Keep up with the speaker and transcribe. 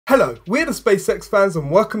Hello, we're the SpaceX fans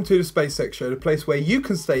and welcome to the SpaceX Show, the place where you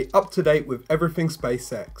can stay up to date with everything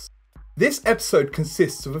SpaceX. This episode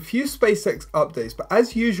consists of a few SpaceX updates, but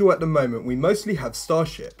as usual at the moment we mostly have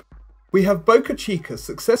Starship. We have BocaChica,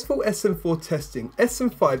 successful SN4 testing,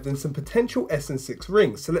 SN5 and some potential SN6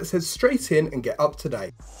 rings, so let's head straight in and get up to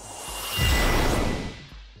date.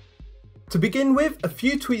 To begin with, a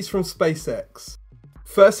few tweets from SpaceX.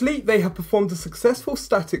 Firstly, they have performed a successful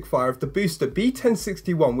static fire of the booster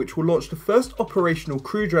B1061, which will launch the first operational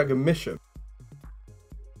Crew Dragon mission.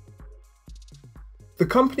 The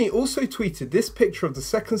company also tweeted this picture of the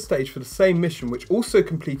second stage for the same mission, which also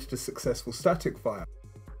completed a successful static fire.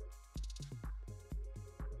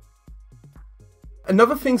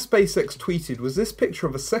 Another thing SpaceX tweeted was this picture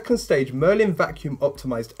of a second stage Merlin vacuum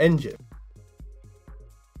optimized engine.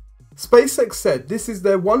 SpaceX said this is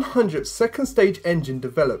their 100th second stage engine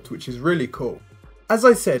developed, which is really cool. As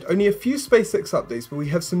I said, only a few SpaceX updates, but we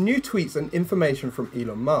have some new tweets and information from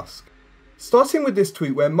Elon Musk. Starting with this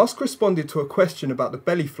tweet where Musk responded to a question about the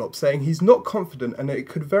belly flop, saying he's not confident and that it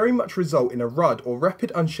could very much result in a RUD or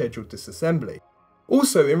rapid unscheduled disassembly.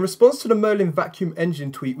 Also, in response to the Merlin vacuum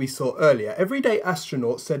engine tweet we saw earlier, Everyday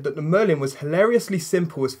Astronaut said that the Merlin was hilariously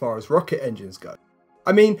simple as far as rocket engines go.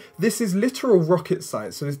 I mean, this is literal rocket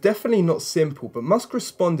science, so it's definitely not simple, but Musk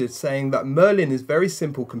responded saying that Merlin is very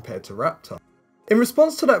simple compared to Raptor. In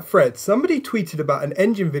response to that thread, somebody tweeted about an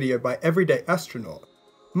engine video by Everyday Astronaut.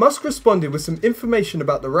 Musk responded with some information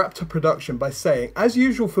about the Raptor production by saying, as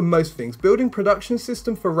usual for most things, building production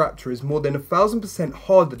system for Raptor is more than 1000%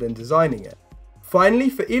 harder than designing it. Finally,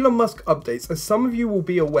 for Elon Musk updates, as some of you will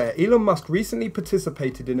be aware, Elon Musk recently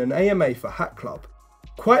participated in an AMA for Hack Club.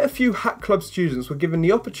 Quite a few Hack Club students were given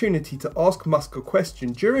the opportunity to ask Musk a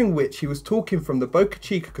question, during which he was talking from the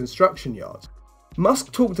BocaChica construction yard.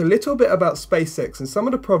 Musk talked a little bit about SpaceX and some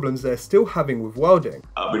of the problems they're still having with welding.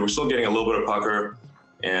 But we're still getting a little bit of pucker,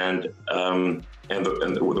 and the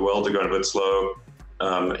welds are going a bit slow.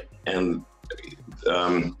 Then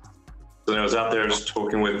I was out there just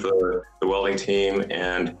talking with the welding team,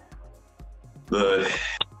 and the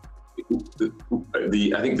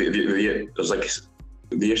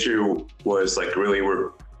issue was like really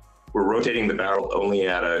we're rotating the barrel only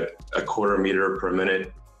at a quarter meter per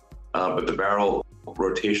minute, but the barrel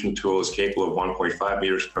rotation tool is capable of 1.5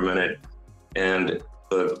 meters per minute, and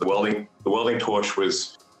the welding torch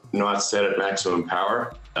was not set at maximum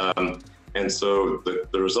power, and so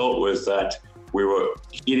the result was that we were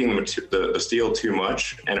heating the steel too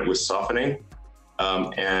much, and it was softening,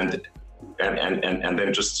 and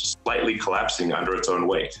then just slightly collapsing under its own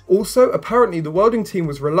weight. Also, apparently the welding team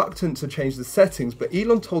was reluctant to change the settings, but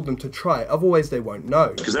Elon told them to try, otherwise they won't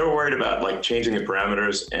know. Because they were worried about like changing the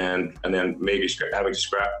parameters and then maybe having to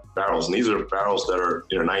scrap barrels. And these are barrels that are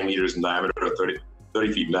 9 meters in diameter, or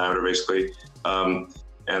 30 feet in diameter basically.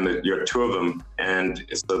 And you have two of them, and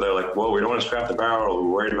so they're like, well, we don't want to scrap the barrel,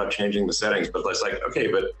 we're worried about changing the settings. But it's like, okay,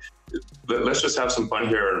 but let's just have some fun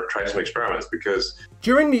here and try some experiments. Because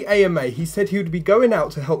during the AMA, he said he would be going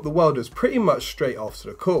out to help the welders pretty much straight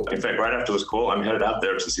after the call. In fact, right after this call, I'm headed out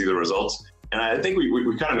there to see the results. And I think we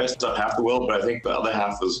kind of messed up half the weld, but I think the other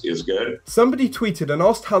half is good. Somebody tweeted and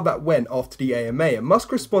asked how that went after the AMA, and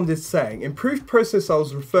Musk responded saying, improved process I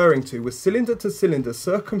was referring to was cylinder-to-cylinder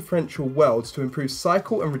circumferential welds to improve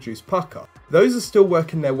cycle and reduce pucker. Those are still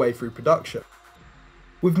working their way through production.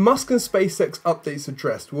 With Musk and SpaceX updates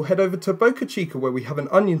addressed, we'll head over to BocaChica where we have an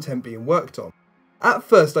onion tent being worked on. At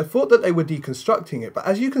first I thought that they were deconstructing it, but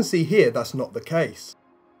as you can see here, that's not the case.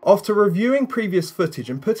 After reviewing previous footage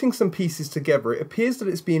and putting some pieces together, it appears that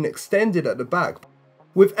it's being extended at the back.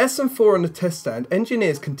 With SN4 on the test stand,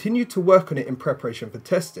 engineers continued to work on it in preparation for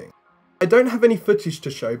testing. I don't have any footage to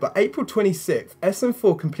show, but April 26th,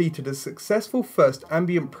 SN4 completed a successful first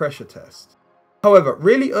ambient pressure test. However,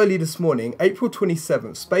 really early this morning, April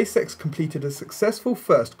 27th, SpaceX completed a successful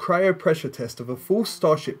first cryo pressure test of a full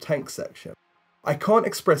Starship tank section. I can't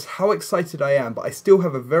express how excited I am, but I still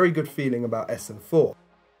have a very good feeling about SN4.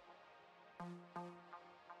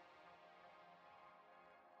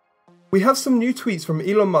 We have some new tweets from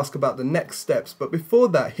Elon Musk about the next steps, but before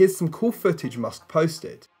that, here's some cool footage Musk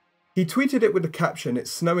posted. He tweeted it with the caption,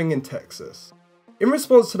 "It's snowing in Texas." In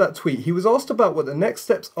response to that tweet, he was asked about what the next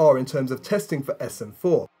steps are in terms of testing for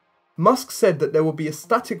SN4. Musk said that there will be a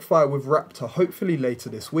static fire with Raptor hopefully later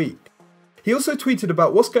this week. He also tweeted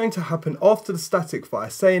about what's going to happen after the static fire,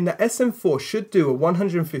 saying that SN4 should do a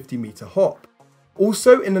 150 meter hop.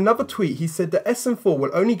 Also, in another tweet, he said that SN4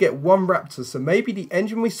 will only get one Raptor, so maybe the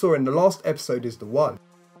engine we saw in the last episode is the one.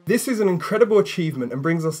 This is an incredible achievement and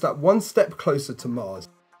brings us that one step closer to Mars.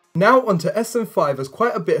 Now onto SN5, as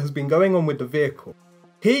quite a bit has been going on with the vehicle.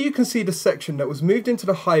 Here you can see the section that was moved into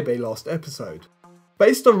the high bay last episode.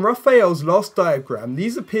 Based on Raphael's last diagram,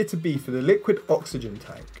 these appear to be for the liquid oxygen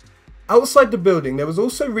tank. Outside the building there was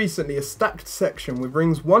also recently a stacked section with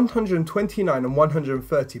rings 129 and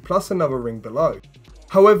 130 plus another ring below.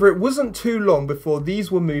 However, it wasn't too long before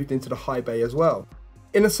these were moved into the high bay as well.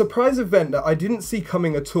 In a surprise event that I didn't see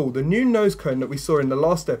coming at all, the new nose cone that we saw in the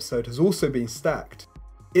last episode has also been stacked.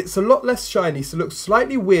 It's a lot less shiny, so looks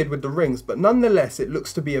slightly weird with the rings, but nonetheless it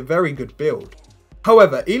looks to be a very good build.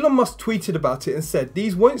 However, Elon Musk tweeted about it and said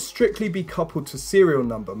these won't strictly be coupled to serial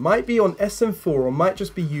number, might be on SN4 or might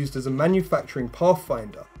just be used as a manufacturing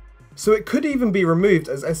pathfinder. So it could even be removed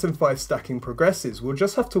as SN5 stacking progresses, we'll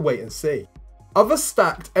just have to wait and see. Other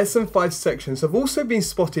stacked SN5 sections have also been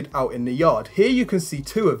spotted out in the yard. Here you can see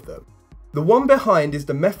two of them. The one behind is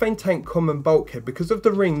the methane tank common bulkhead because of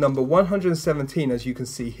the ring number 117 as you can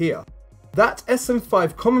see here. That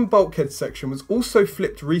SN5 common bulkhead section was also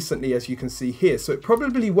flipped recently as you can see here, so it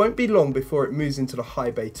probably won't be long before it moves into the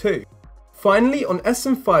high bay too. Finally, on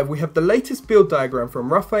SN5 we have the latest build diagram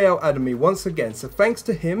from Raphael Adamy once again, so thanks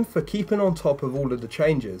to him for keeping on top of all of the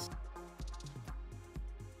changes.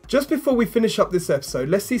 Just before we finish up this episode,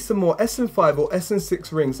 let's see some more SN5 or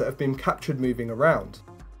SN6 rings that have been captured moving around.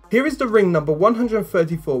 Here is the ring number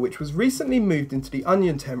 134, which was recently moved into the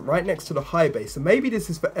onion tent right next to the high bay, so maybe this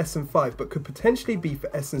is for SN5 but could potentially be for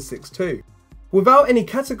SN6 too. Without any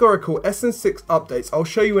categorical SN6 updates, I'll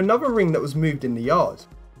show you another ring that was moved in the yard.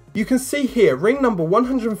 You can see here, ring number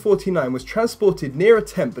 149 was transported near a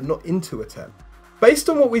tent but not into a tent. Based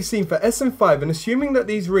on what we've seen for SN5 and assuming that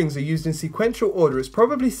these rings are used in sequential order, it's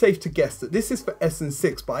probably safe to guess that this is for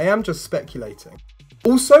SN6, but I am just speculating.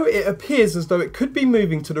 Also, it appears as though it could be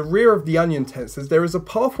moving to the rear of the onion tents as there is a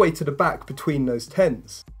pathway to the back between those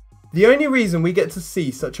tents. The only reason we get to see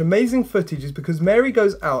such amazing footage is because Mary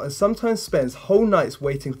goes out and sometimes spends whole nights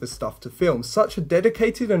waiting for stuff to film, such a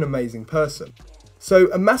dedicated and amazing person.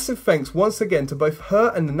 So a massive thanks once again to both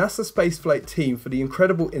her and the NASA Spaceflight team for the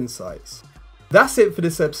incredible insights. That's it for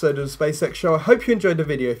this episode of the SpaceX Show. I hope you enjoyed the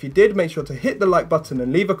video. If you did, make sure to hit the like button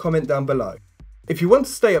and leave a comment down below. If you want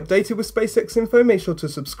to stay updated with SpaceX info, make sure to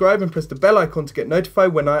subscribe and press the bell icon to get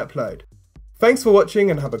notified when I upload. Thanks for watching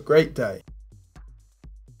and have a great day.